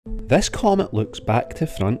This comet looks back to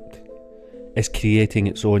front, is creating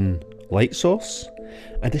its own light source,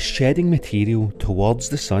 and is shedding material towards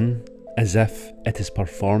the sun as if it is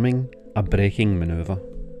performing a braking manoeuvre.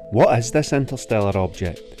 What is this interstellar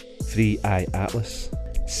object? 3I Atlas.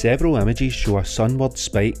 Several images show a sunward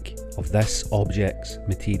spike of this object's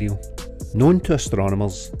material, known to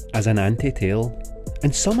astronomers as an anti-tail,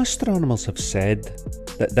 and some astronomers have said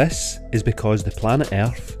that this is because the planet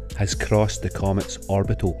Earth has crossed the comet's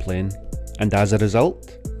orbital plane, and as a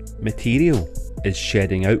result, material is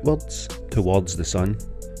shedding outwards towards the sun.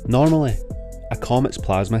 Normally, a comet's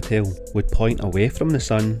plasma tail would point away from the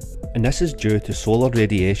sun, and this is due to solar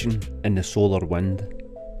radiation and the solar wind.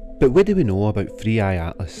 But what do we know about 3I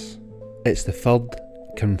Atlas? It's the third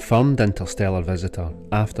confirmed interstellar visitor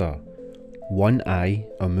after 1I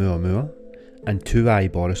Oumuamua and 2I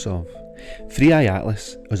Borisov. 3I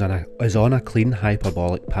Atlas is on a clean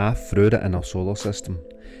hyperbolic path through the inner solar system,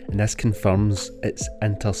 and this confirms its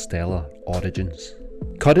interstellar origins.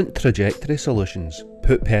 Current trajectory solutions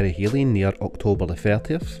put perihelion near October the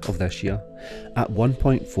 30th of this year at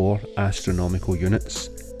 1.4 astronomical units,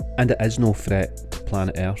 and it is no threat to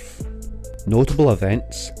planet Earth. Notable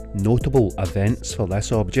events for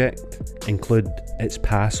this object include its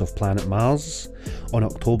pass of planet Mars on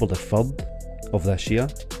October the 3rd of this year,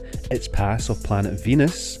 its pass of planet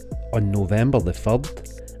Venus on November the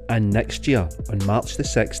 3rd, and next year on March the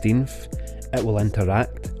 16th it will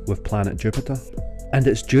interact with planet Jupiter. And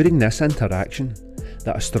it's during this interaction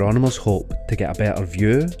that astronomers hope to get a better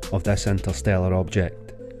view of this interstellar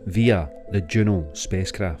object via the Juno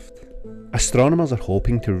spacecraft. Astronomers are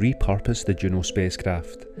hoping to repurpose the Juno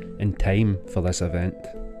spacecraft in time for this event.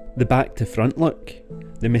 The back to front look,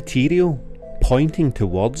 the material pointing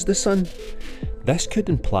towards the sun, this could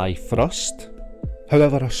imply thrust.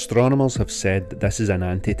 However, astronomers have said that this is an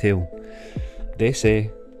anti-tail. They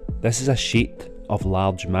say this is a sheet of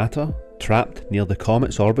large matter trapped near the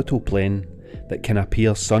comet's orbital plane that can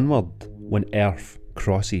appear sunward when Earth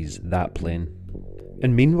crosses that plane.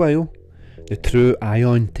 And meanwhile, the true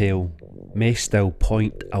ion tail may still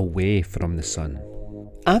point away from the sun.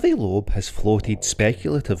 Avi Loeb has floated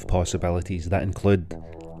speculative possibilities that include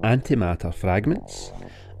antimatter fragments,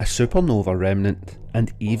 a supernova remnant,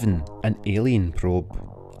 and even an alien probe,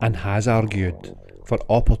 and has argued for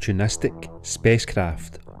opportunistic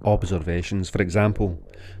spacecraft observations, for example,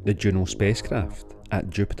 the Juno spacecraft at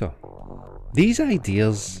Jupiter. These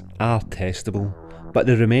ideas are testable, but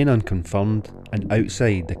they remain unconfirmed and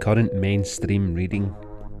outside the current mainstream reading.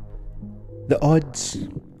 The odds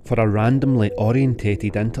for a randomly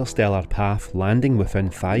orientated interstellar path landing within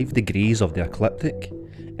 5 degrees of the ecliptic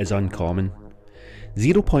is uncommon,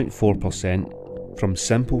 0.4% from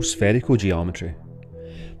simple spherical geometry,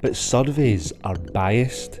 but surveys are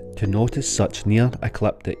biased to notice such near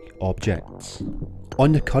ecliptic objects.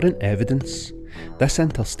 On the current evidence, this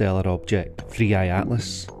interstellar object, 3I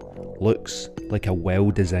Atlas, looks like a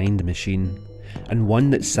well-designed machine, and one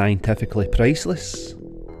that's scientifically priceless,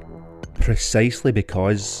 precisely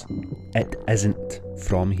because it isn't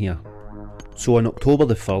from here. So on October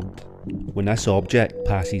the 3rd, when this object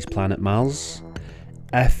passes planet Mars,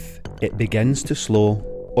 if it begins to slow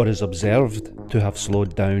or is observed to have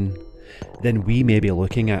slowed down, then we may be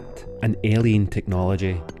looking at an alien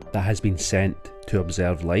technology that has been sent to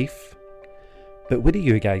observe life. But what do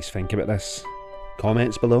you guys think about this?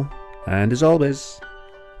 Comments below, and as always,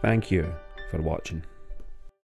 thank you for watching.